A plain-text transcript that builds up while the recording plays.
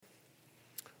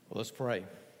Well, let's pray.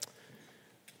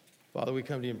 Father, we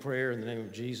come to you in prayer in the name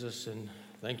of Jesus, and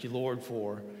thank you, Lord,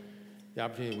 for the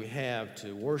opportunity we have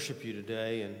to worship you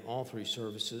today in all three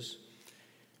services.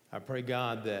 I pray,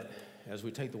 God, that as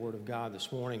we take the word of God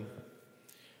this morning,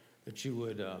 that you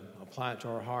would apply it to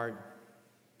our heart.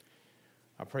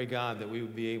 I pray, God, that we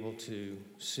would be able to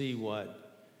see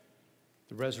what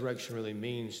the resurrection really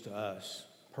means to us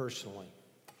personally.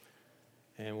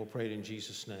 And we'll pray it in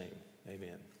Jesus' name.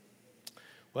 Amen.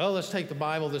 Well, let's take the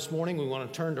Bible this morning. We want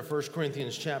to turn to 1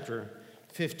 Corinthians chapter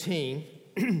 15.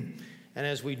 And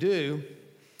as we do,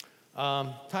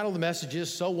 title of the message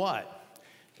is, So What?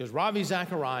 Because Ravi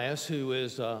Zacharias, who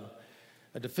is a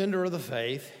defender of the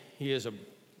faith, he is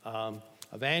an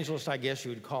evangelist, I guess you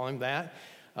would call him that,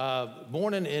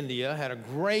 born in India, had a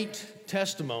great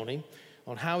testimony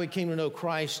on how he came to know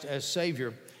Christ as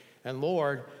Savior and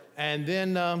Lord. And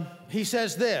then he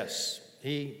says this.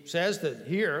 He says that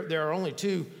here there are only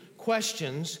two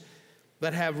questions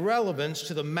that have relevance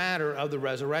to the matter of the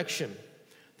resurrection.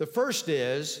 The first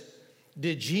is,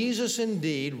 did Jesus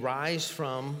indeed rise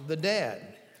from the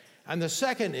dead? And the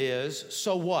second is,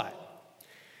 so what?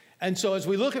 And so as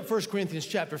we look at 1 Corinthians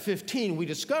chapter 15, we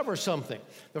discover something.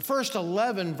 The first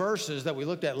 11 verses that we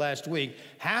looked at last week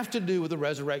have to do with the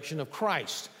resurrection of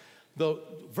Christ. The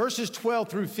verses 12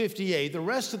 through 58, the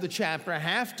rest of the chapter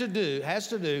has to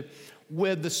do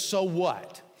with the so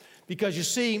what. Because you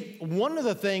see, one of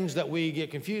the things that we get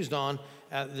confused on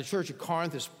at the church at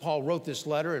Corinth, as Paul wrote this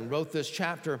letter and wrote this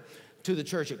chapter to the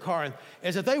church at Corinth,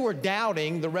 is that they were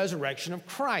doubting the resurrection of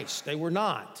Christ. They were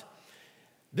not.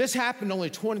 This happened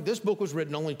this book was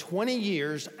written only 20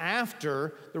 years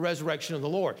after the resurrection of the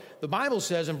Lord. The Bible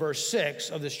says in verse 6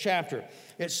 of this chapter,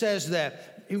 it says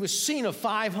that it was seen of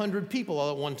 500 people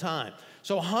all at one time.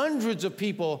 So hundreds of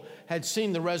people had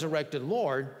seen the resurrected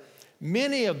Lord.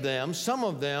 Many of them, some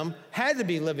of them, had to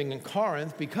be living in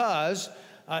Corinth because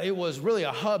it was really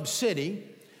a hub city.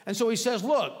 And so he says,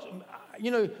 look,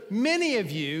 many of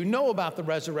you know about the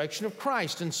resurrection of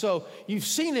Christ, and so you've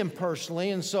seen him personally,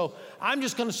 and so I'm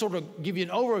just going to sort of give you an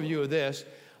overview of this.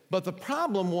 But the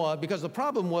problem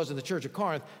was in the church of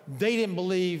Corinth, they didn't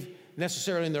believe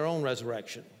necessarily in their own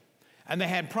resurrection. And they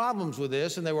had problems with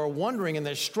this, and they were wondering, and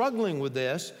they're struggling with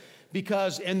this,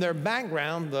 because in their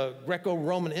background, the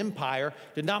Greco-Roman Empire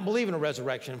did not believe in a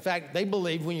resurrection. In fact, they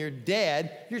believed when you're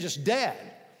dead, you're just dead.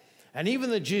 And even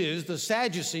the Jews, the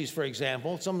Sadducees, for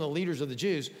example, some of the leaders of the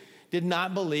Jews, did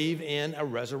not believe in a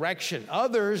resurrection.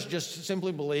 Others just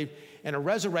simply believed in a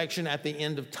resurrection at the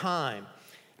end of time.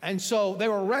 And so they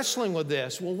were wrestling with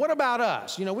this. Well, what about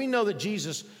us? We know that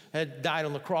Jesus had died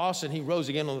on the cross and he rose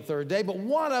again on the third day, but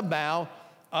what about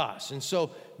us? And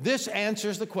so this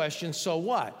answers the question, so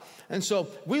what? And so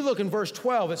we look in verse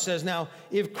 12, it says, now,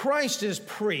 if Christ is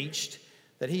preached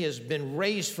that he has been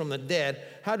raised from the dead,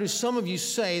 how do some of you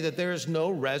say that there is no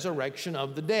resurrection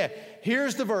of the dead?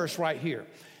 Here's the verse right here.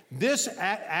 This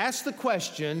asks the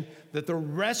question that the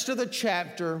rest of the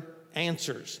chapter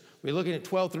answers. We're looking at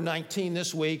 12 through 19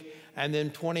 this week, and then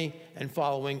 20 and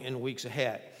following in weeks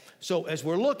ahead. So as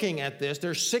we're looking at this,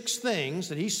 there's 6 things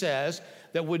that he says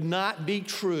that would not be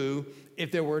true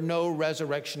if there were no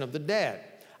resurrection of the dead.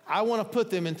 I want to put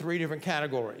them in 3 different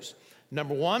categories.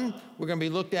 Number 1, we're going to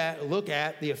look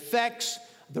at the effects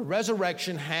the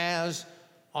resurrection has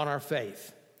on our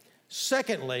faith.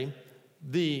 Secondly,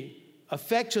 the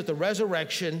effects that the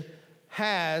resurrection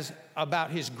has about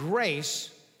his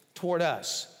grace toward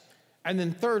us. And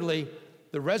then thirdly,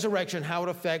 the resurrection, how it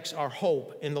affects our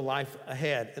hope in the life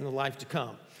ahead, in the life to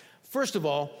come. First of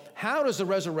all, how does the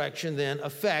resurrection then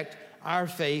affect our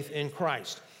faith in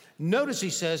Christ? Notice he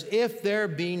says, if there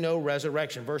be no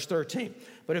resurrection, verse 13.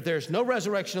 But if there's no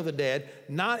resurrection of the dead,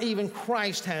 not even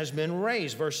Christ has been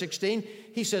raised. Verse 16,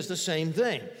 he says the same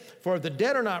thing. For if the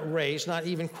dead are not raised, not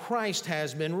even Christ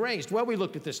has been raised. Well, we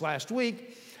looked at this last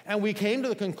week, and we came to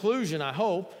the conclusion, I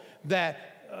hope,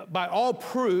 that by all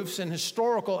proofs and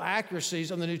historical accuracies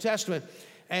of the New Testament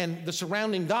and the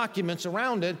surrounding documents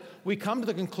around it, we come to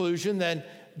the conclusion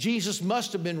that Jesus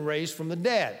must have been raised from the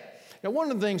dead. Now,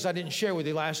 one of the things I didn't share with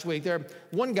you last week,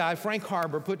 one guy, Frank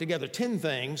Harbor, put together 10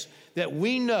 things that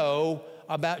we know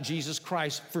about Jesus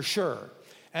Christ for sure.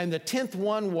 And the 10th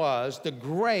one was the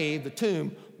grave, the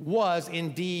tomb, was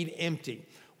indeed empty.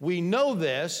 We know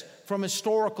this from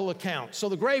historical accounts. So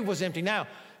the grave was empty. Now,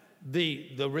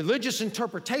 the religious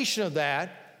interpretation of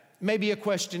that may be a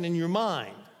question in your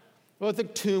mind. Well, the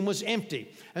tomb was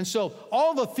empty. And so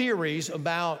all the theories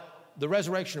about the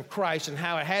resurrection of Christ and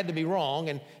how it had to be wrong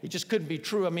and it just couldn't be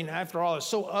true. I mean, after all, it's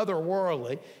so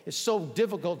otherworldly. It's so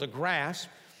difficult to grasp.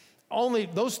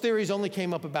 Those theories only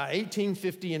came up about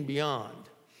 1850 and beyond.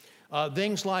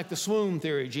 Things like the swoon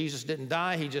theory. Jesus didn't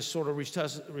die. He just sort of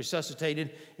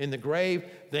resuscitated in the grave.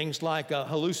 Things like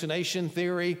hallucination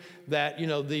theory, that,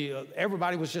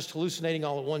 everybody was just hallucinating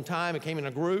all at one time. It came in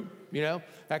a group,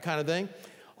 that kind of thing.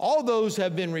 All those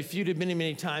have been refuted many,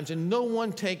 many times, and no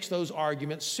one takes those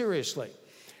arguments seriously.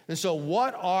 And so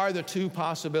what are the two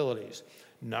possibilities?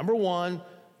 Number one,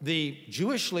 the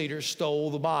Jewish leaders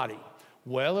stole the body.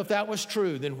 Well, if that was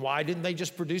true, then why didn't they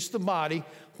just produce the body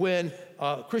when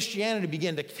Christianity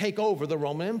began to take over the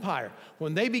Roman Empire?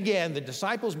 When the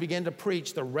disciples began to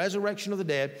preach the resurrection of the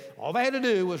dead, all they had to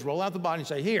do was roll out the body and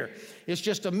say, here, it's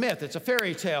just a myth, it's a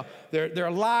fairy tale.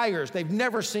 They're liars. They've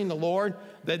never seen the Lord.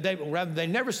 They've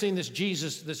never seen this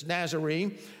Jesus, this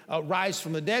Nazarene, rise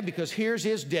from the dead, because here's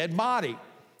his dead body.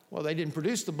 Well, they didn't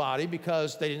produce the body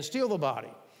because they didn't steal the body.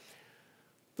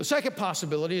 The second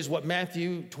possibility is what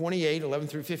Matthew 28, 11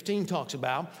 through 15 talks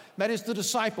about. That is, the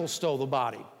disciples stole the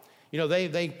body.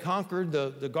 They conquered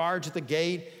the guards at the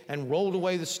gate and rolled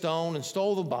away the stone and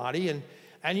stole the body.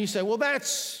 And you say, well,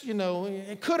 that's,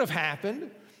 it could have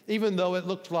happened, even though it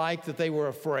looked like that they were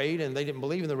afraid and they didn't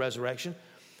believe in the resurrection.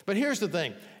 But here's the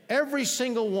thing. Every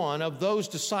single one of those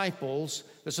disciples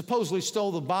that supposedly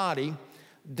stole the body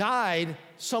died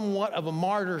somewhat of a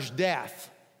martyr's death.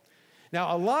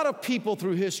 Now, a lot of people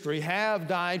through history have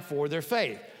died for their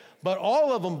faith, but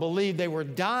all of them believed they were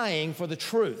dying for the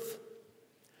truth.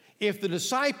 If the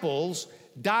disciples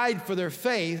died for their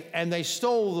faith and they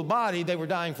stole the body, they were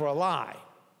dying for a lie.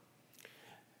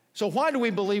 So why do we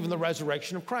believe in the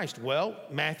resurrection of Christ? Well,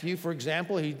 Matthew, for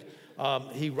example,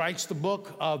 he writes the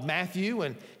book of Matthew,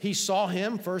 and he saw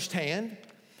him firsthand.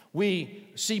 We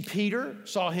see Peter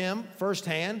saw him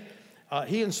firsthand.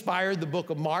 He inspired the book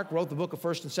of Mark, wrote the book of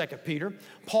 1st and 2nd Peter.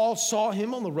 Paul saw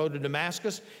him on the road to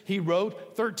Damascus. He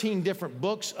wrote 13 different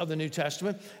books of the New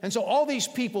Testament. And so all these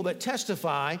people that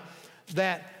testify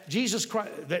that Jesus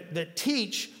Christ, that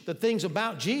teach the things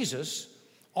about Jesus,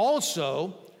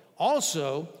 also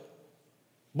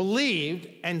believed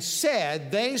and said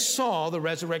they saw the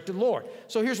resurrected Lord.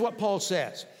 So here's what Paul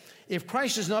says. If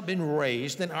Christ has not been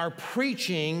raised, then our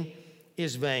preaching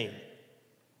is vain,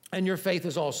 and your faith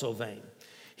is also vain.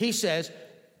 He says,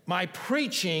 our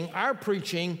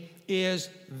preaching is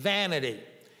vanity.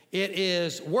 It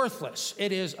is worthless.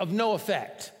 It is of no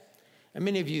effect. And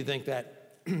many of you think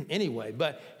that anyway,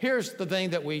 but here's the thing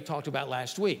that we talked about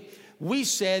last week. We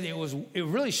said it was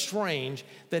really strange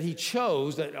that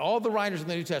that all the writers in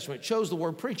the New Testament chose the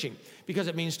word preaching, because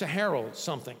it means to herald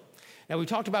something. Now, we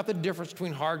talked about the difference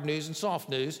between hard news and soft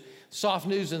news. Soft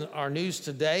news in our news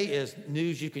today is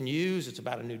news you can use. It's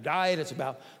about a new diet. It's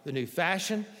about the new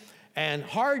fashion. And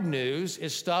hard news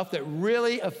is stuff that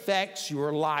really affects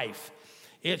your life.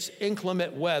 It's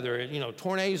inclement weather.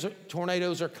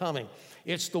 Tornadoes are coming.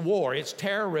 It's the war. It's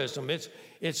terrorism.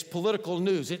 It's political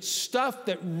news. It's stuff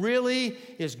that really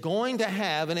is going to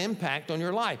have an impact on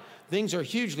your life. Things are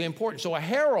hugely important. So a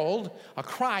herald, a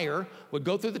crier, would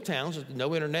go through the towns with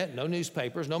no internet, no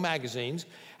newspapers, no magazines,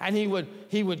 and he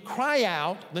would cry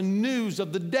out the news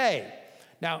of the day.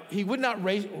 Now, he would not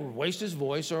waste his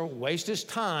voice or waste his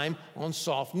time on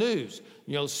soft news,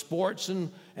 sports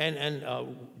and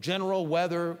general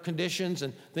weather conditions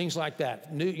and things like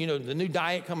that. The new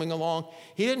diet coming along.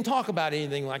 He didn't talk about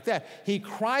anything like that. He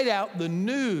cried out the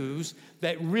news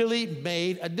that really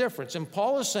made a difference. And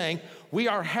Paul is saying we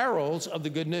are heralds of the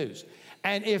good news.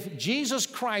 And if Jesus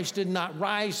Christ did not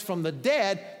rise from the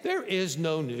dead, there is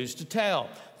no news to tell.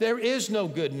 There is no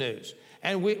good news.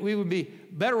 And we would be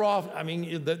better off,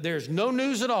 there's no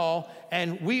news at all,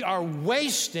 and we are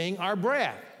wasting our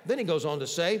breath. Then he goes on to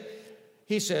say,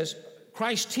 he says,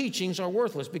 Christ's teachings are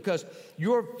worthless because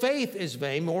your faith is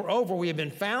vain. Moreover, we have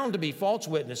been found to be false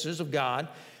witnesses of God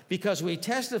because we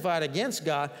testified against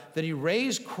God that he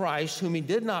raised Christ, whom he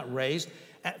did not raise,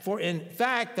 for in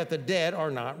fact that the dead are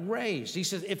not raised. He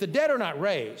says, if the dead are not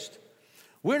raised,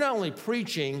 we're not only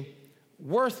preaching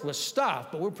worthless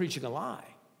stuff, but we're preaching a lie.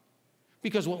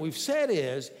 Because what we've said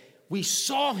is we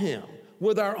saw him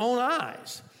with our own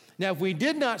eyes. Now, if we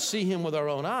did not see him with our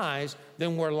own eyes,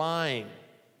 then we're lying.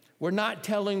 We're not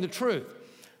telling the truth.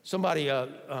 Somebody, in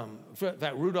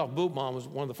fact, Rudolf Bultmann was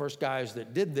one of the first guys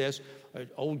that did this, an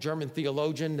old German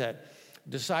theologian that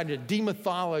decided to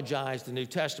demythologize the New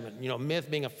Testament. Myth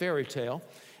being a fairy tale,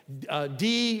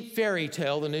 de-fairy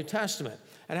tale the New Testament.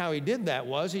 And how he did that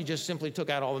was he just simply took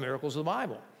out all the miracles of the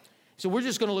Bible. So we're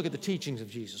just going to look at the teachings of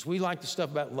Jesus. We like the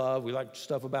stuff about love. We like the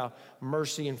stuff about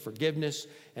mercy and forgiveness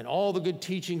and all the good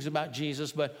teachings about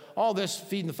Jesus. But all this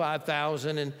feeding the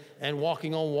 5,000 and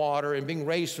walking on water and being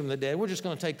raised from the dead, we're just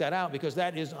going to take that out because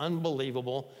that is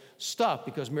unbelievable stuff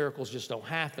because miracles just don't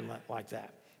happen like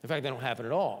that. In fact, they don't happen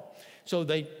at all. So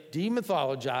they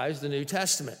demythologize the New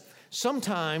Testament.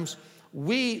 Sometimes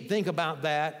we think about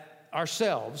that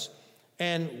ourselves,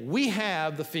 and we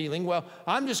have the feeling, well,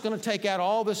 I'm just going to take out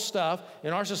all this stuff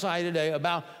in our society today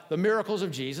about the miracles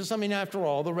of Jesus. I mean, after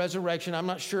all, the resurrection, I'm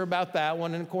not sure about that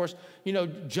one. And of course, you know,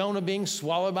 Jonah being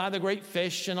swallowed by the great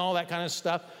fish and all that kind of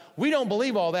stuff. We don't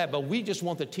believe all that, but we just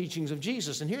want the teachings of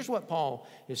Jesus. And here's what Paul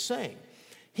is saying.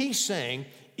 He's saying,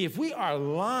 if we are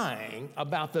lying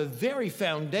about the very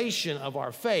foundation of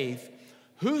our faith,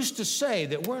 who's to say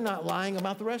that we're not lying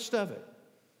about the rest of it?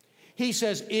 He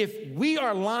says, if we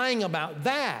are lying about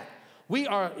that, we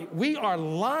are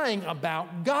lying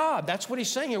about God. That's what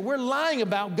he's saying here. We're lying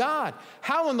about God.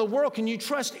 How in the world can you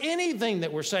trust anything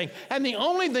that we're saying? And the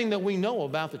only thing that we know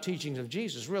about the teachings of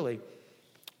Jesus really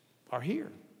are here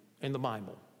in the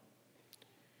Bible.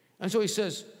 And so he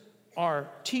says, our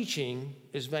teaching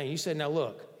is vain. He said, now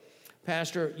look,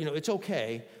 Pastor, you know, it's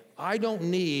okay. I don't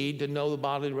need to know the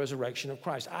bodily resurrection of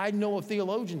Christ. I know of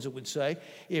theologians that would say,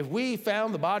 if we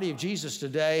found the body of Jesus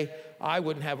today, I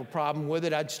wouldn't have a problem with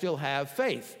it. I'd still have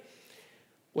faith.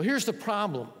 Well, here's the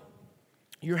problem.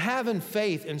 You're having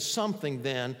faith in something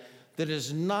then that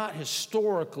is not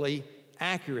historically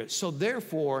accurate. So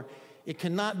therefore, it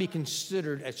cannot be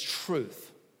considered as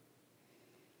truth.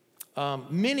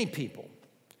 Many people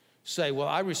say, well,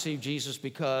 I received Jesus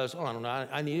because, I don't know,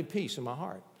 I needed peace in my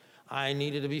heart. I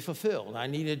needed to be fulfilled. I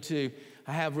needed to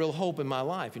have real hope in my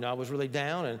life. You know, I was really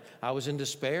down and I was in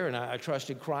despair, and I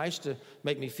trusted Christ to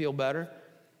make me feel better.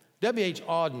 W.H.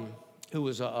 Auden, who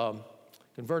was a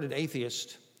converted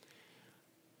atheist,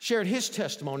 shared his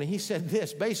testimony. He said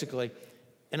this, basically,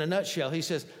 in a nutshell. He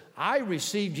says, I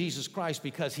received Jesus Christ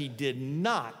because he did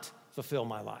not fulfill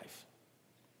my life.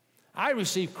 I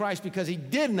received Christ because he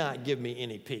did not give me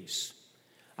any peace.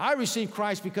 I received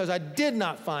Christ because I did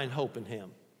not find hope in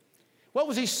him. What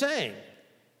was he saying?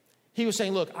 He was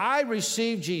saying, look, I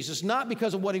received Jesus not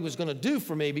because of what he was going to do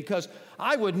for me, because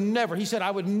I would never, he said,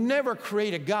 I would never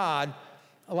create a God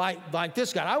like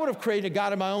this God. I would have created a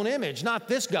God in my own image, not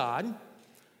this God,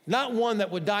 not one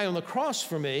that would die on the cross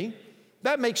for me.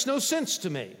 That makes no sense to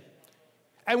me.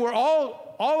 And we're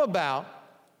all about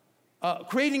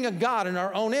creating a God in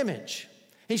our own image.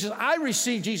 He says, I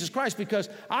received Jesus Christ because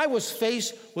I was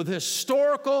faced with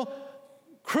historical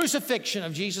crucifixion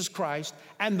of Jesus Christ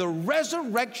and the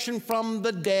resurrection from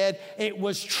the dead. It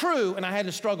was true, and I had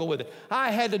to struggle with it. I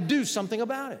had to do something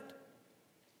about it.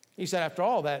 He said, after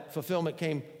all, that fulfillment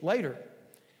came later,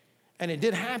 and it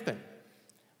did happen.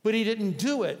 But he didn't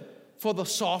do it for the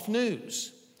soft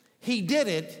news. He did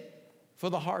it for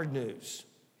the hard news.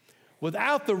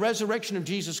 Without the resurrection of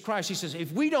Jesus Christ, he says,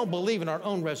 if we don't believe in our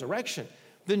own resurrection,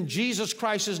 then Jesus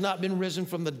Christ has not been risen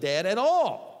from the dead at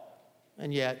all.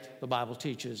 And yet, the Bible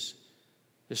teaches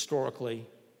historically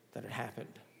that it happened.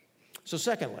 So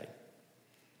secondly,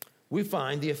 we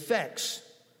find the effects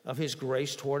of his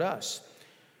grace toward us.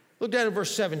 Look down at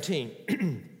verse 17.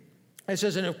 It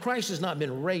says, and if Christ has not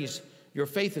been raised, your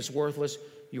faith is worthless.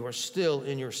 You are still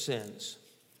in your sins.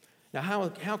 Now,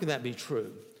 how can that be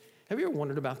true? Have you ever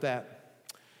wondered about that?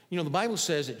 You know, the Bible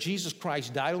says that Jesus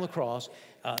Christ died on the cross.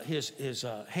 His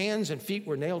hands and feet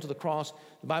were nailed to the cross.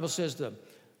 The Bible says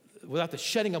without the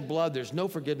shedding of blood, there's no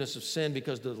forgiveness of sin,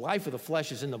 because the life of the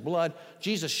flesh is in the blood.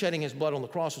 Jesus shedding his blood on the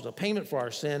cross was a payment for our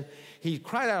sin. He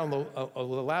cried out with a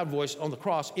loud voice on the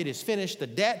cross, it is finished. The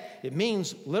debt, it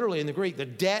means literally in the Greek, the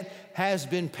debt has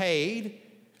been paid.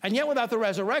 And yet without the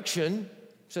resurrection,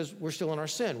 it says we're still in our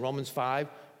sin. Romans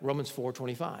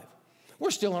 4:25. We're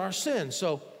still in our sin.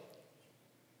 So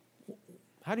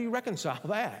how do you reconcile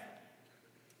that?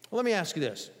 Well, let me ask you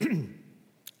this.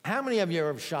 How many of you have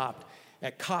ever shopped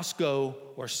at Costco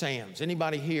or Sam's?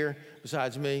 Anybody here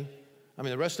besides me? I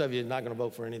mean, the rest of you are not going to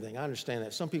vote for anything. I understand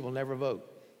that. Some people never vote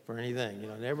for anything,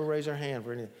 never raise their hand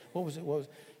for anything. What was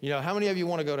it? How many of you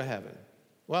want to go to heaven?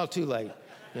 Well, too late.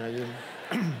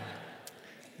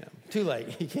 Too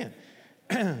late. You can't.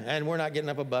 And we're not getting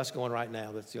up a bus going right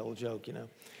now. That's the old joke,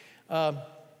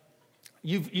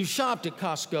 You've shopped at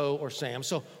Costco or Sam's.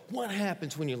 So what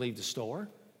happens when you leave the store?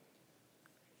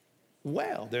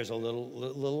 Well, there's a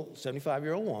little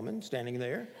 75-year-old woman standing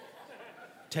there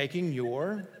taking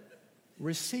your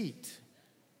receipt,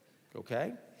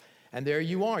 okay? And there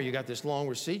you are. You got this long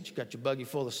receipt. You got your buggy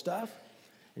full of stuff,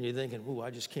 and you're thinking, ooh, I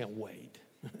just can't wait.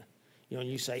 And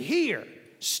you say, here,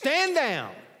 stand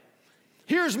down.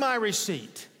 Here's my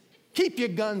receipt. Keep your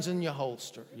guns in your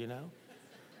holster,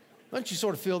 Don't you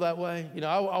sort of feel that way? I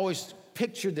always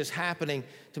pictured this happening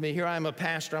to me. Here I am, a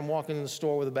pastor. I'm walking in the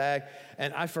store with a bag,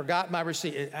 and I forgot my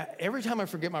receipt. Every time I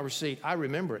forget my receipt, I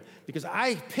remember it, because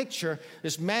I picture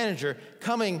this manager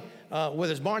coming with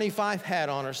his Barney Fife hat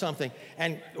on or something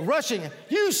and rushing,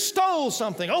 you stole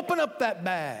something, open up that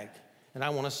bag. And I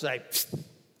want to say,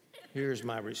 here's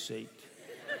my receipt.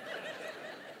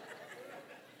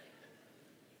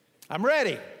 I'm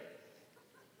ready.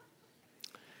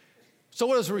 So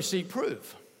what does the receipt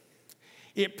prove?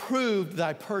 It proved that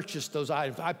I purchased those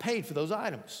items. I paid for those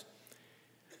items.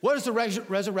 What is the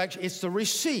resurrection? It's the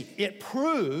receipt. It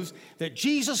proves that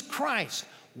Jesus Christ,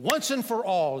 once and for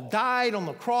all, died on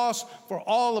the cross for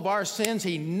all of our sins.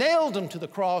 He nailed them to the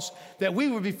cross that we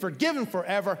would be forgiven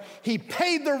forever. He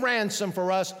paid the ransom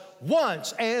for us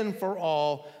once and for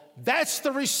all. That's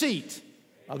the receipt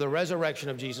of the resurrection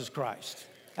of Jesus Christ.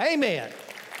 Amen.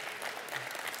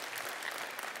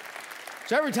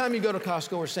 So every time you go to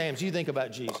Costco or Sam's, you think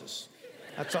about Jesus.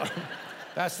 That's all.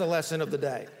 That's the lesson of the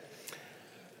day.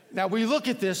 Now, we look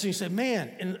at this and you say,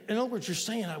 man, in other words, you're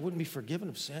saying I wouldn't be forgiven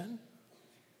of sin?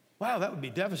 Wow, that would be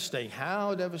devastating.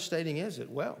 How devastating is it?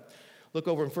 Well, look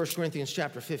over in 1 Corinthians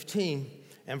chapter 15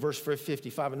 and verse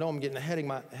 55. I know I'm getting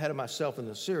ahead of myself in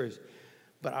the series,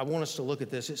 but I want us to look at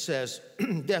this. It says,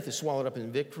 death is swallowed up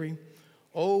in victory.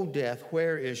 O death,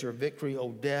 where is your victory?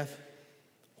 O death,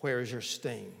 where is your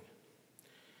sting?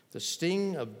 The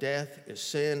sting of death is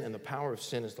sin, and the power of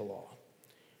sin is the law.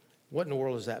 What in the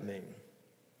world does that mean?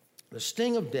 The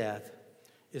sting of death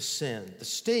is sin. The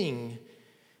sting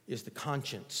is the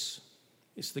conscience.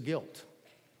 It's the guilt.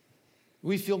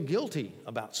 We feel guilty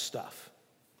about stuff.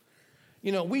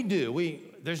 You know, we do.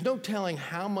 There's no telling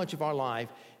how much of our life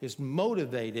is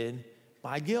motivated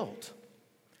by guilt.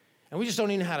 And we just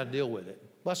don't even know how to deal with it.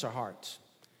 Bless our hearts.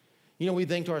 You know, we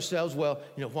think to ourselves, well,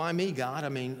 you know, why me, God? I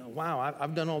mean, wow,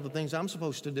 I've done all the things I'm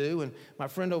supposed to do, and my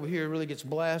friend over here really gets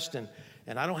blessed, and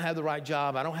I don't have the right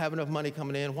job. I don't have enough money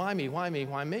coming in. Why me? Why me?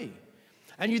 Why me?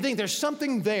 And you think there's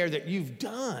something there that you've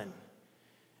done,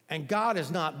 and God is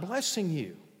not blessing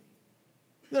you.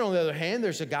 Then on the other hand,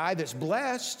 there's a guy that's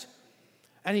blessed,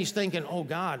 and he's thinking, oh,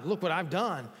 God, look what I've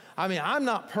done. I mean, I'm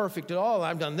not perfect at all.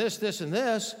 I've done this, this, and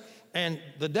this. And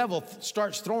the devil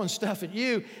starts throwing stuff at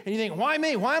you, and you think, why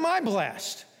me? Why am I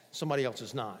blessed? Somebody else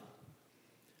is not.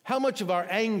 How much of our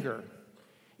anger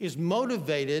is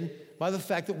motivated by the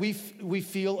fact that we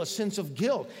feel a sense of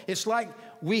guilt? It's like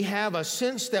we have a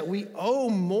sense that we owe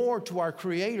more to our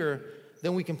Creator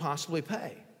than we can possibly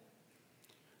pay.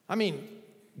 I mean,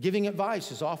 giving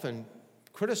advice is often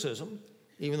criticism,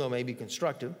 even though it may be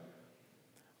constructive.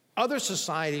 Other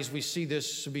societies, we see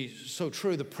this to be so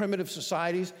true. The primitive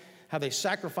societies, how they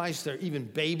sacrifice their even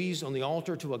babies on the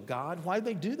altar to a god. Why do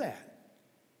they do that?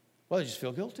 Well, they just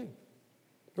feel guilty.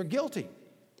 They're guilty.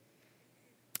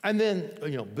 And then,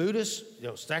 you know, Buddhists,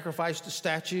 sacrifice to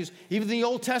statues. Even in the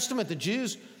Old Testament, the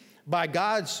Jews, by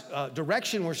God's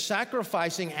direction, were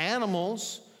sacrificing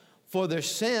animals for their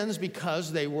sins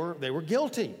because they were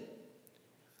guilty.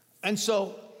 And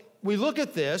so we look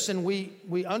at this and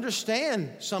we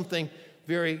understand something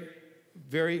very,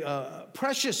 very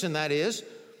precious, and that is,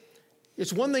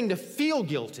 it's one thing to feel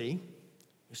guilty.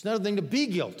 It's another thing to be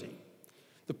guilty.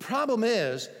 The problem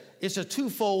is, it's a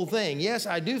twofold thing. Yes,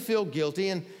 I do feel guilty,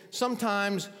 and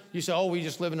sometimes you say, oh, we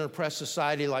just live in an oppressed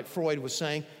society like Freud was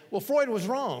saying. Well, Freud was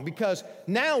wrong, because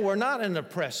now we're not in an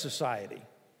oppressed society.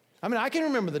 I mean, I can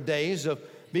remember the days of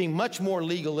being much more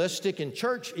legalistic in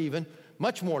church even,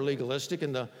 much more legalistic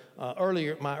in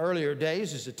my earlier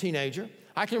days as a teenager.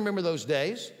 I can remember those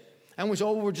days. And we said,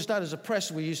 oh, we're just not as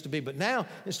oppressed as we used to be. But now,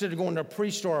 instead of going to a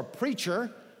priest or a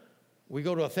preacher, we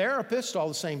go to a therapist, all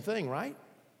the same thing, right?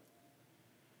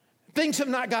 Things have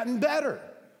not gotten better.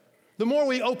 The more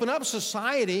we open up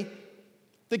society,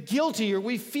 the guiltier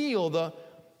we feel,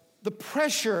 the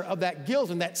pressure of that guilt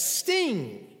and that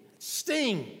sting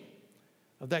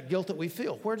of that guilt that we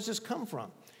feel. Where does this come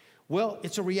from? Well,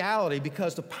 it's a reality,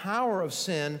 because the power of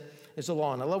sin is the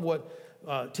law. And I love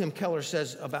what Tim Keller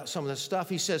says about some of this stuff.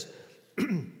 He says,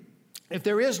 if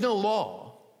there is no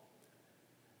law,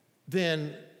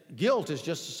 then guilt is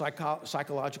just a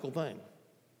psychological thing.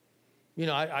 You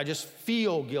know, I just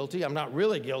feel guilty. I'm not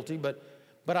really guilty, but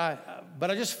I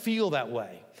just feel that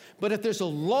way. But if there's a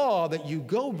law that you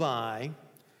go by,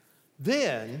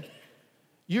 then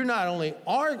you not only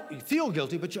feel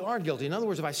guilty, but you are guilty. In other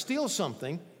words, if I steal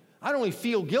something, I don't only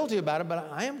feel guilty about it, but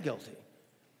I am guilty.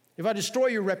 If I destroy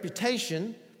your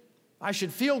reputation, I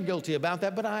should feel guilty about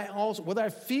that, but I also, whether I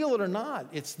feel it or not,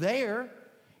 it's there.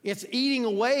 It's eating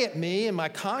away at me and my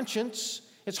conscience.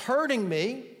 It's hurting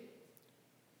me.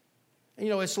 And,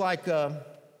 you know, it's like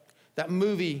that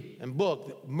movie and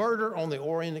book, Murder on the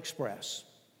Orient Express.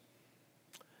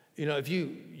 You know, if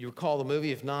you recall the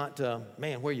movie, if not,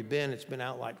 man, where you been? It's been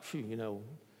out like,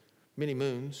 many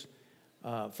moons,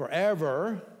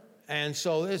 forever. And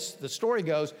so the story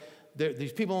goes,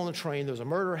 these people on the train, there was a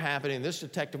murder happening. This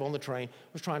detective on the train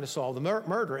was trying to solve the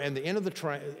murder. And the end of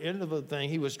the thing,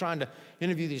 he was trying to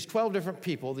interview these 12 different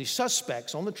people, these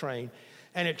suspects on the train.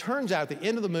 And it turns out at the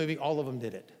end of the movie, all of them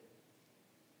did it.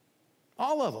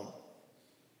 All of them.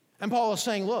 And Paul is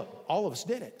saying, look, all of us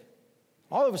did it.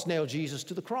 All of us nailed Jesus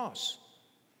to the cross.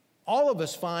 All of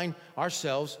us find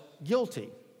ourselves guilty.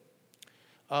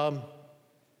 A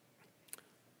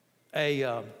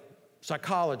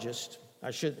psychologist,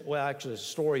 actually a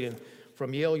historian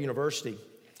from Yale University,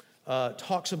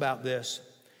 talks about this.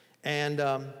 And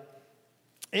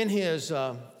in his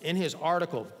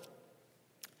article,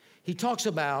 he talks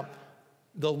about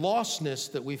the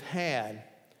lostness that we've had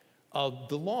of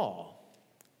the law.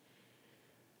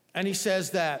 And he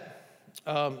says that,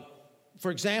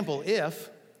 for example, if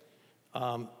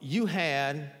you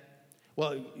had,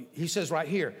 well, he says right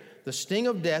here, the sting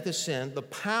of death is sin, the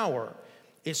power.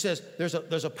 It says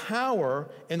there's a power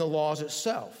in the laws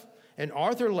itself. And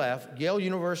Arthur Leff, Yale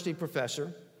University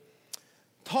professor,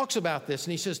 talks about this,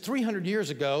 and he says 300 years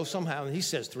ago, somehow, and he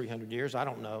says 300 years, I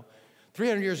don't know,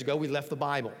 300 years ago we left the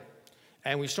Bible,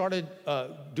 and we started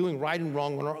doing right and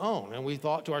wrong on our own. And we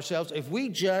thought to ourselves, if we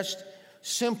just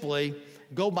simply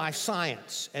go by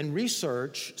science and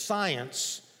research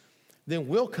science, then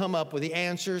we'll come up with the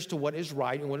answers to what is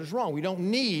right and what is wrong. We don't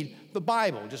need the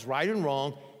Bible, just right and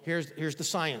wrong. Here's the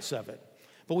science of it.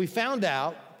 But we found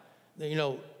out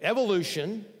that,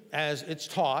 evolution, as it's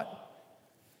taught,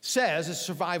 says it's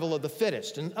survival of the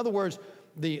fittest. In other words,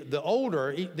 the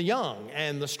older eat the young,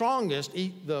 and the strongest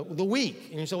eat the weak.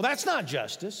 And you say, well, that's not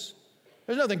justice.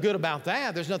 There's nothing good about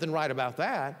that. There's nothing right about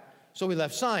that. So we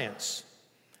left science.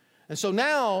 And so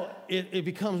now it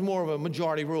becomes more of a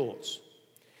majority rules.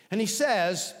 And he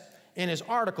says, in his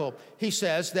article, he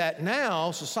says that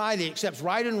now society accepts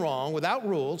right and wrong without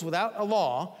rules, without a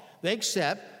law. They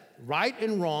accept right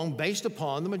and wrong based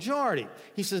upon the majority.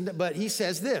 He says, but he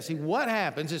says this, what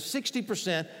happens is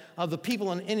 60% of the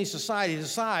people in any society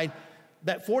decide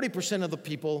that 40% of the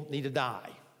people need to die.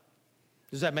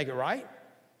 Does that make it right?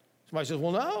 Somebody says,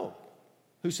 well, no.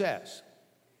 Who says?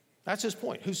 That's his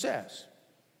point. Who says?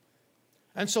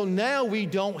 And so now we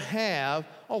don't have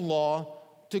a law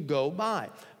to go by.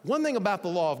 One thing about the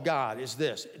law of God is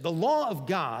this. The law of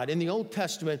God in the Old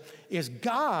Testament is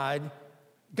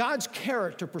God's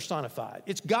character personified.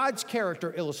 It's God's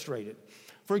character illustrated.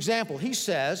 For example, he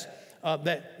says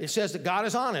that God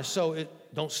is honest, so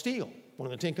don't steal, one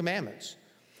of the 10 Commandments.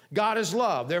 God is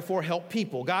love, therefore help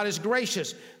people. God is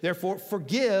gracious, therefore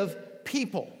forgive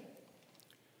people.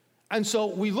 And so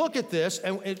we look at this,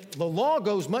 and the law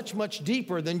goes much, much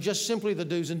deeper than just simply the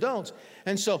do's and don'ts.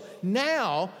 And so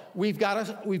now we've got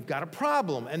a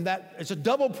problem, and that it's a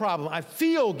double problem. I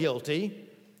feel guilty.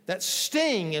 That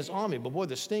sting is on me, but boy,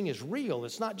 the sting is real.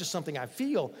 It's not just something I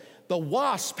feel. The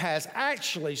wasp has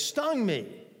actually stung me.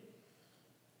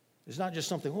 It's not just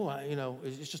something,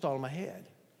 it's just all in my head.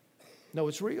 No,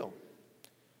 it's real.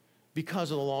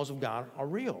 Because of the laws of God are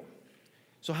real.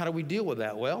 So how do we deal with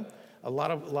that? Well, a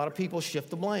lot of people shift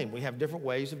the blame. We have different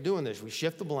ways of doing this. We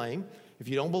shift the blame. If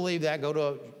you don't believe that, go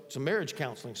to some marriage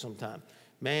counseling sometime.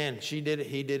 Man, she did it,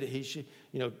 he did it,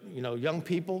 young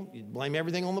people, you blame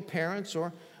everything on the parents,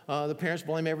 or the parents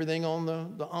blame everything on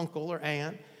the uncle or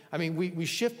aunt. I mean, we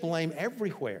shift blame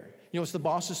everywhere. It's the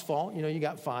boss's fault. You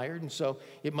got fired, and so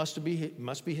it must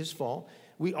be his fault.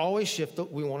 We always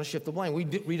we want to shift the blame. We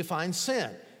redefine sin.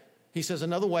 He says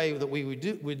another way that we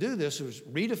do this is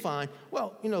redefine,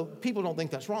 people don't think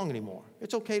that's wrong anymore.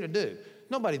 It's okay to do.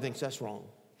 Nobody thinks that's wrong.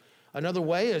 Another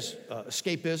way is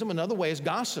escapism. Another way is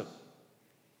gossip.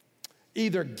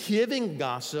 Either giving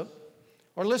gossip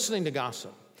or listening to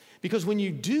gossip. Because when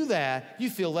you do that, you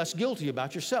feel less guilty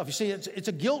about yourself. You see, it's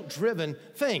a guilt-driven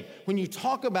thing. When you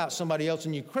talk about somebody else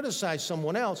and you criticize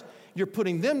someone else, you're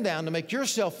putting them down to make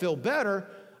yourself feel better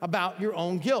about your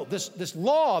own guilt. This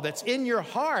law that's in your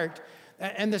heart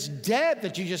and this debt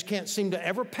that you just can't seem to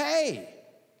ever pay.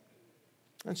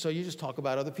 And so you just talk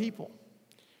about other people.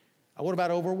 What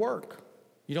about overwork?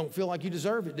 You don't feel like you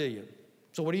deserve it, do you?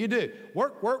 So what do?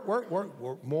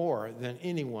 Work more than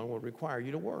anyone will require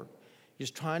you to work.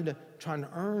 Just trying to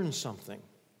earn something.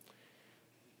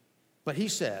 But he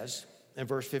says in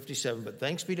verse 57, but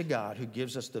thanks be to God who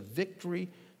gives us the victory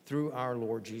through our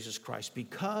Lord Jesus Christ.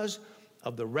 Because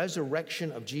of the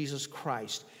resurrection of Jesus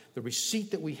Christ, the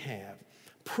receipt that we have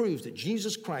proves that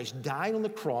Jesus Christ died on the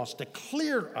cross to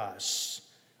clear us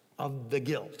of the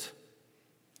guilt.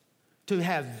 To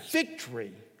have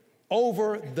victory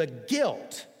over the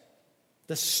guilt,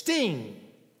 the sting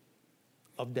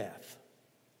of death.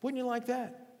 Wouldn't you like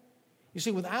that? You see,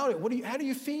 without it, how do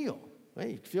you feel? well,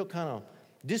 you feel kind of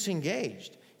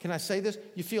disengaged. Can I say this?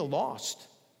 You feel lost.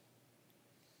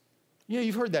 You know,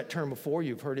 you've heard that term before.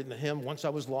 You've heard it in the hymn, once I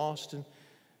was lost and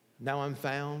now I'm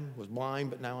found, was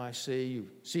blind, but now I see. You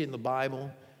see it in the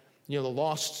Bible. You know, the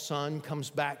lost son comes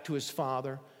back to his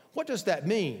father. What does that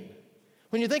mean?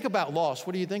 When you think about lost,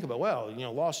 what do you think about? Well, you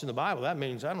know, lost in the Bible, that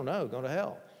means, I don't know, go to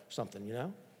hell or something, you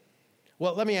know?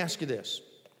 Well, let me ask you this.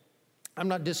 I'm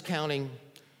not discounting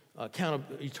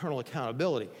eternal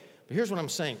accountability, but here's what I'm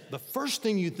saying. The first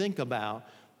thing you think about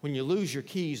when you lose your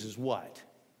keys is what?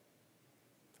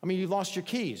 I mean, you lost your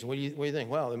keys. What do you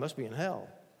think? Well, they must be in hell,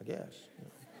 I guess.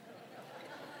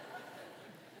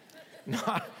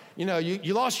 No, you know,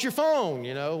 you lost your phone,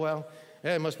 you know. Well,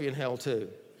 yeah, it must be in hell too.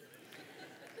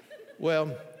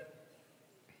 Well,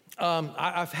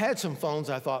 I've had some phones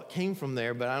I thought came from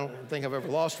there, but I don't think I've ever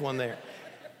lost one there.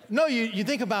 No, you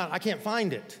think about, I can't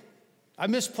find it. I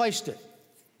misplaced it.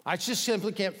 I just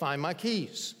simply can't find my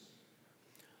keys.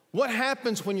 What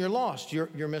happens when you're lost?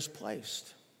 You're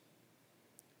misplaced.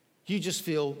 You just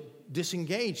feel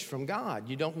disengaged from God.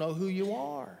 You don't know who you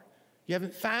are. You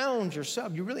haven't found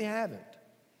yourself. You really haven't.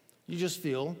 You just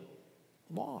feel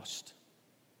lost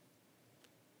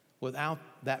without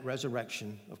that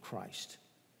resurrection of Christ.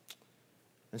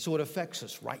 And so it affects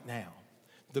us right now.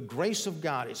 The grace of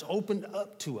God is opened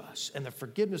up to us, and the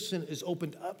forgiveness of sin is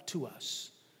opened up to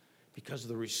us because of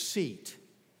the receipt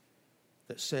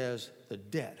that says the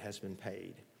debt has been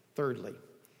paid. Thirdly,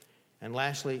 and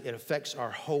lastly, it affects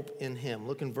our hope in him.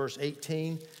 Look in verse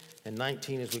 18 and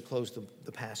 19 as we close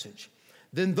the passage.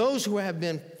 Then those who have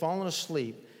been fallen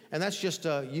asleep, and that's just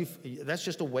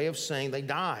a way of saying they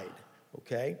died,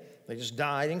 okay? They just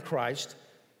died in Christ,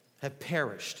 have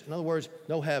perished. In other words,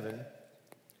 no heaven.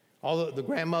 Although the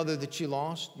grandmother that you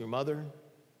lost, your mother,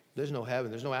 there's no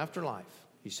heaven. There's no afterlife,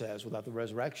 he says, without the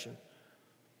resurrection.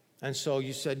 And so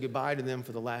you said goodbye to them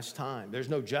for the last time. There's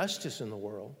no justice in the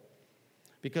world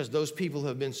because those people who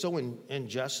have been so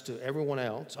unjust to everyone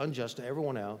else,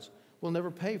 will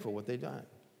never pay for what they've done.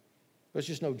 There's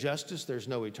just no justice, there's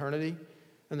no eternity,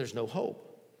 and there's no hope.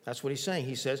 That's what he's saying.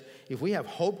 He says, if we have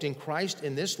hoped in Christ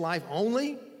in this life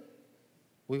only,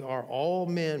 we are all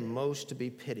men most to be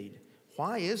pitied.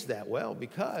 Why is that? Well,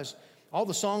 because all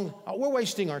the songs, we're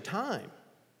wasting our time.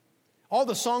 All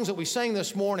the songs that we sang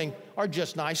this morning are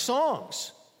just nice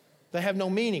songs. They have no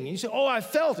meaning. And you say, oh, I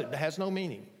felt it. It has no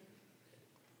meaning.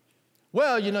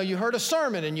 Well, you know, you heard a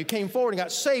sermon and you came forward and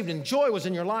got saved and joy was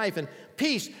in your life and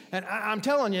peace. And I'm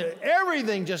telling you,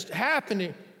 everything just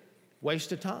happened.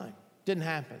 Waste of time. Didn't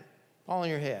happen. All in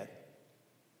your head.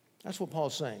 That's what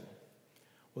Paul's saying.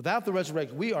 Without the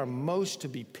resurrection, we are most to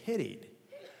be pitied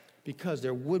because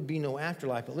there would be no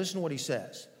afterlife. But listen to what he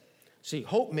says. See,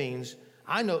 hope means,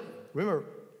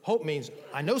 hope means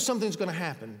I know something's going to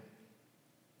happen.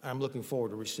 I'm looking forward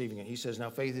to receiving it. He says, now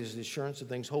faith is the assurance of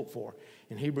things hoped for.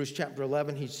 In Hebrews chapter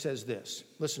 11, he says this.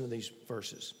 Listen to these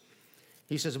verses.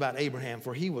 He says about Abraham,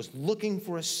 for he was looking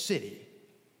for a city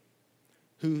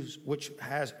which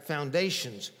has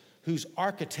foundations, whose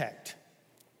architect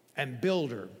and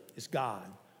builder is God.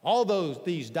 All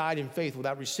these died in faith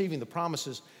without receiving the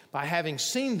promises by having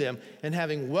seen them and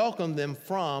having welcomed them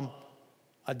from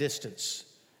a distance,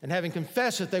 and having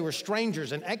confessed that they were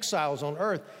strangers and exiles on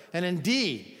earth. And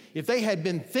indeed, if they had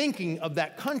been thinking of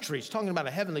that country, it's talking about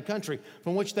a heavenly country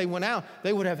from which they went out,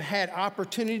 they would have had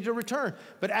opportunity to return.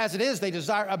 But as it is, they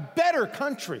desire a better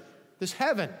country, this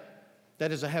heaven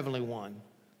that is a heavenly one.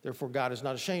 Therefore, God is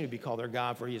not ashamed to be called their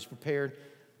God, for he has prepared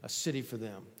a city for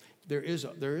them. There is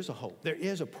a hope. There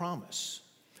is a promise.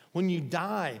 When you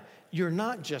die, you're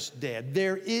not just dead.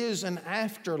 There is an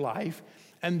afterlife.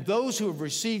 And those who have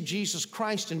received Jesus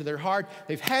Christ into their heart,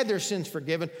 they've had their sins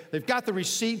forgiven. They've got the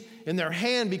receipt in their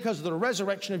hand because of the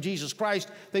resurrection of Jesus Christ.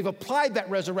 They've applied that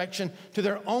resurrection to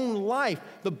their own life.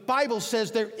 The Bible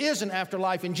says there is an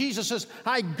afterlife. And Jesus says,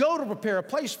 I go to prepare a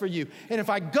place for you. And if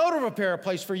I go to prepare a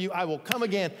place for you, I will come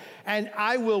again and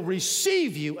I will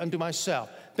receive you unto myself,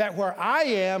 that where I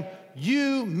am,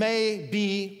 you may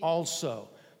be also.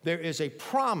 There is a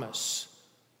promise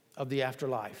of the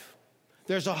afterlife.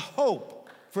 There's a hope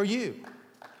for you.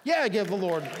 Yeah, give the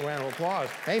Lord a round of applause.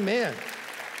 Amen.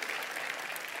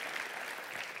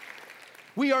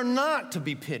 We are not to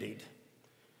be pitied.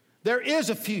 There is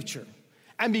a future.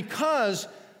 And because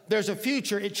there's a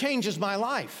future, it changes my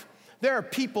life. There are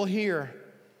people here,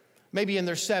 maybe in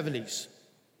their 70s,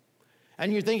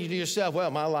 and you're thinking to yourself,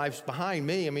 well, my life's behind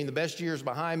me. I mean, the best years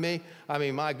behind me. I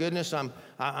mean, my goodness,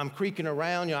 I'm creaking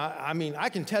around. You know, I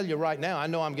can tell you right now, I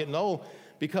know I'm getting old,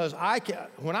 because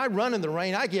when I run in the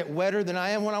rain, I get wetter than I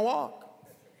am when I walk.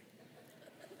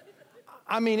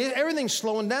 I mean, everything's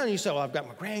slowing down. You say, well, I've got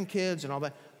my grandkids and all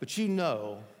that. But you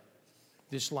know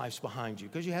this life's behind you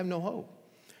because you have no hope.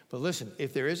 But listen,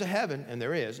 if there is a heaven, and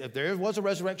there is, if there was a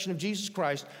resurrection of Jesus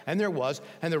Christ, and there was,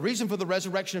 and the reason for the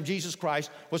resurrection of Jesus Christ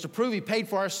was to prove he paid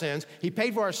for our sins. He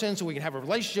paid for our sins so we can have a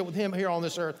relationship with him here on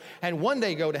this earth and one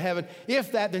day go to heaven.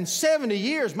 If that, then 70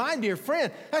 years, my dear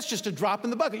friend, that's just a drop in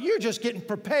the bucket. You're just getting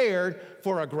prepared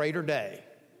for a greater day,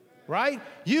 right?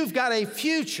 You've got a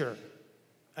future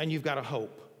and you've got a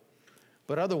hope.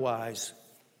 But otherwise,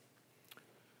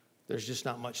 there's just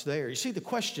not much there. You see, the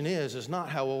question is not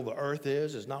how old the earth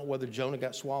is not whether Jonah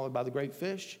got swallowed by the great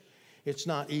fish. It's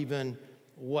not even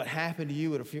what happened to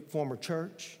you at a former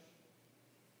church.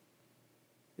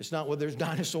 It's not whether there's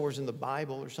dinosaurs in the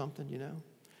Bible or something, you know.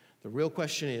 The real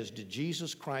question is, did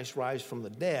Jesus Christ rise from the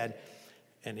dead?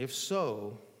 And if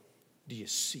so, do you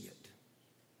see it?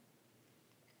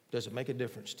 Does it make a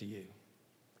difference to you?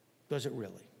 Does it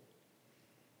really?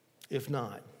 If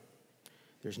not,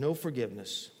 there's no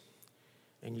forgiveness,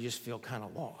 and you just feel kind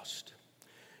of lost.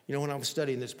 You know, when I was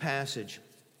studying this passage,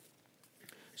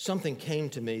 something came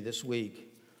to me this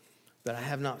week that I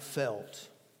have not felt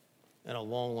in a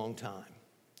long, long time.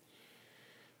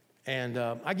 And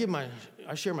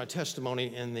I share my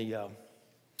testimony in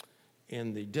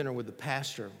the dinner with the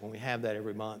pastor when we have that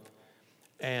every month.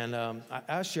 And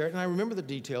I share it, and I remember the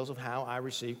details of how I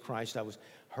received Christ. I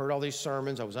heard all these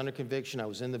sermons. I was under conviction. I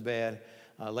was in the bed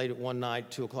late at one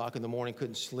night, 2 o'clock in the morning,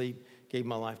 couldn't sleep. Gave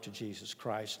my life to Jesus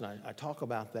Christ, and I talk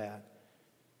about that.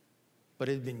 But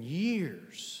it had been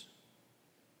years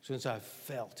since I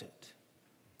felt it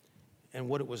and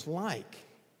what it was like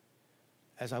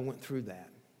as I went through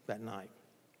that night.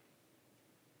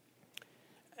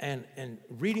 And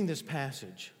reading this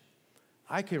passage,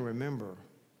 I can remember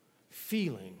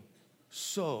feeling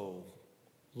so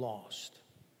lost.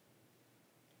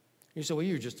 You say, well,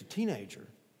 you're just a teenager.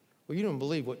 Well, you don't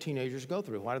believe what teenagers go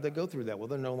through. Why did they go through that? Well,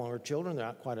 they're no longer children. They're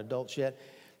not quite adults yet.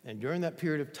 And during that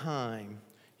period of time,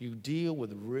 you deal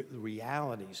with the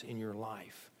realities in your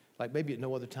life, like maybe at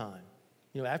no other time.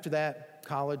 You know, after that,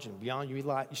 college and beyond, you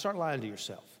start lying to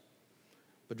yourself.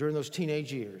 But during those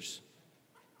teenage years,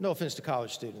 no offense to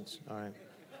college students, all right?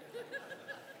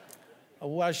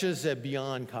 Well, I should have said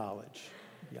beyond college.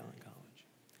 Beyond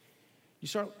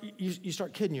college. You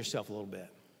start kidding yourself a little bit.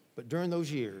 But during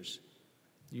those years,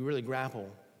 you really grapple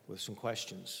with some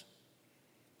questions.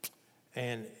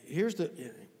 And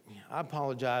I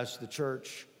apologize to the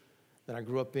church that I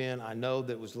grew up in. I know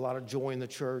there was a lot of joy in the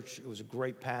church. It was a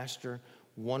great pastor,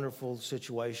 wonderful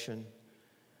situation.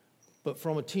 But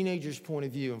from a teenager's point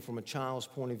of view and from a child's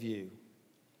point of view,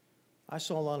 I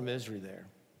saw a lot of misery there.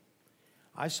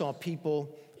 I saw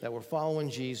people that were following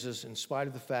Jesus in spite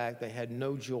of the fact they had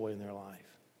no joy in their life.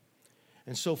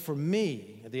 And so for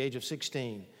me, at the age of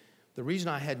 16, the reason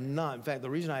I had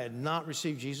not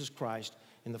received Jesus Christ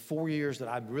in the 4 years that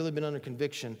I've really been under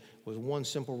conviction was one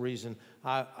simple reason.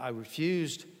 I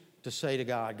refused to say to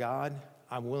God, God,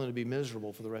 I'm willing to be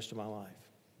miserable for the rest of my life.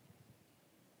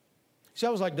 See, I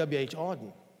was like W.H.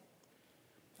 Auden.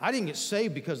 I didn't get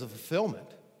saved because of fulfillment.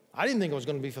 I didn't think it was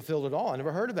going to be fulfilled at all. I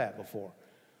never heard of that before.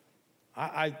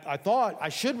 I thought I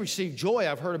should receive joy.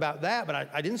 I've heard about that, but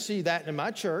I didn't see that in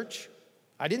my church.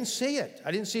 I didn't see it.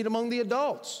 I didn't see it among the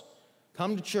adults.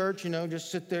 Come to church,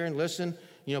 just sit there and listen,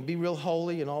 be real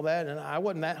holy and all that. And I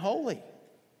wasn't that holy.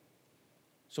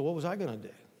 So what was I going to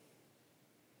do?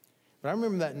 But I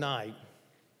remember that night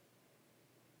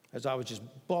as I was just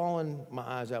bawling my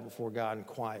eyes out before God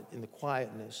in the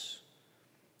quietness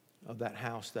of that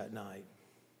house that night.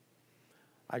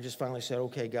 I just finally said,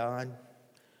 okay, God,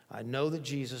 I know that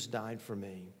Jesus died for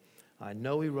me. I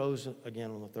know he rose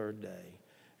again on the third day.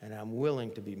 And I'm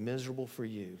willing to be miserable for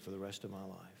you for the rest of my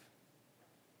life.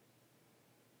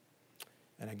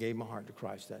 And I gave my heart to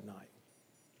Christ that night.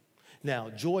 Now,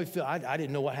 joy, I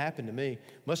didn't know what happened to me.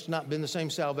 Must have not been the same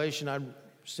salvation I'd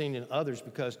seen in others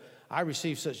because I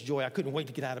received such joy. I couldn't wait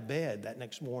to get out of bed that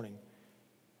next morning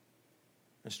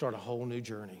and start a whole new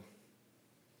journey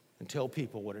and tell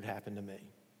people what had happened to me.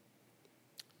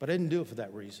 But I didn't do it for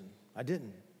that reason. I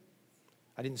didn't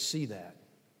see that.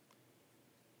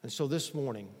 And so this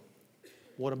morning,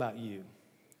 what about you?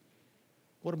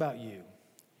 What about you?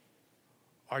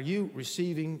 Have you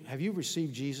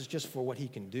received Jesus just for what he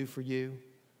can do for you?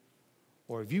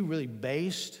 Or have you really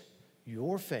based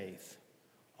your faith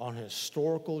on a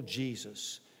historical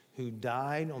Jesus who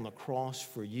died on the cross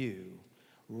for you,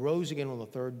 rose again on the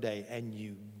third day, and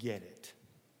you get it?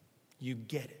 You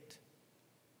get it.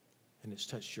 And it's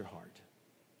touched your heart.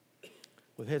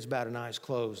 With heads bowed and eyes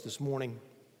closed this morning,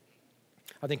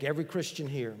 I think every Christian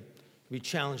here will be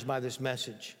challenged by this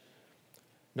message.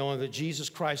 knowing that Jesus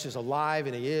Christ is alive,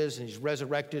 and he is, and he's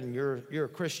resurrected, and you're a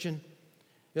Christian,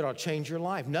 it ought to change your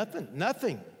life.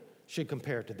 Nothing should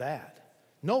compare to that.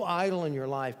 No idol in your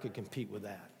life could compete with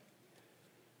that.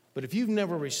 But if you've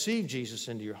never received Jesus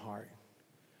into your heart,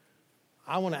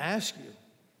 I want to ask you,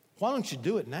 why don't you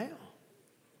do it now?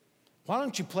 Why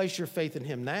don't you place your faith in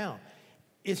him now?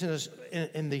 It's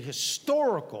in the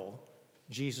historical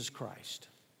Jesus Christ.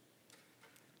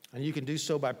 And you can do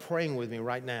so by praying with me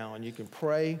right now. And you can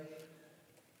pray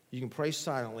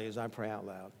silently as I pray out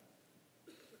loud.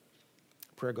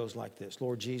 Prayer goes like this.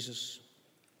 Lord Jesus,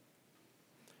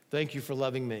 thank you for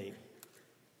loving me.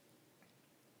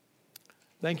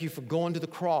 Thank you for going to the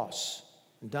cross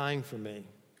and dying for me.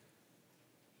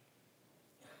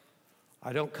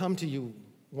 I don't come to you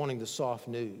wanting the soft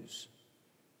news.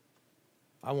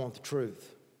 I want the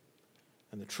truth.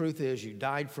 And the truth is you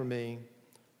died for me.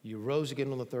 You rose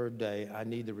again on the third day. I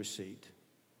need the receipt.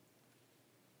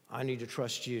 I need to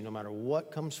trust you no matter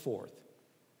what comes forth.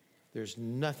 There's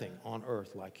nothing on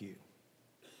earth like you.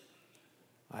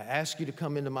 I ask you to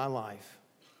come into my life.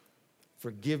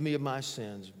 Forgive me of my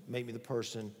sins. Make me the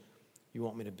person you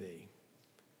want me to be.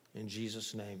 In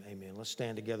Jesus' name, amen. Let's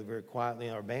stand together very quietly.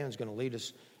 Our band's going to lead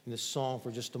us in this song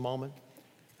for just a moment.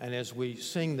 And as we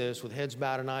sing this with heads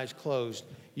bowed and eyes closed,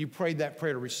 you prayed that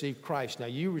prayer to receive Christ. Now,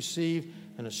 you received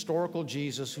an historical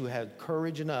Jesus who had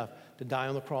courage enough to die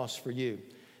on the cross for you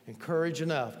and courage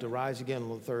enough to rise again on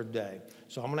the third day.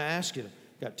 So I'm going to ask you,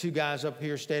 got two guys up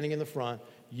here standing in the front.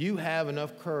 You have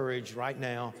enough courage right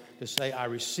now to say, I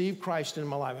received Christ into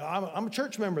my life. I'm a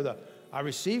church member, though. I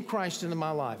received Christ into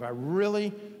my life. I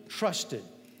really trusted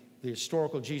the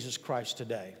historical Jesus Christ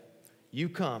today. You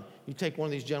come, you take one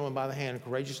of these gentlemen by the hand and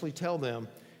courageously tell them,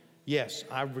 yes,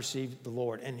 I've received the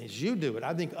Lord. And as you do it,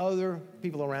 I think other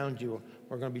people around you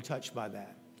are going to be touched by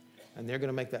that. And they're going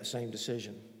to make that same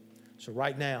decision. So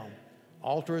right now,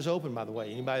 altar is open, by the way.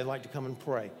 Anybody would like to come and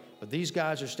pray. But these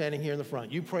guys are standing here in the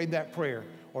front. You prayed that prayer,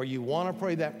 or you want to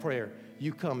pray that prayer,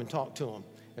 you come and talk to them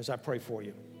as I pray for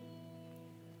you.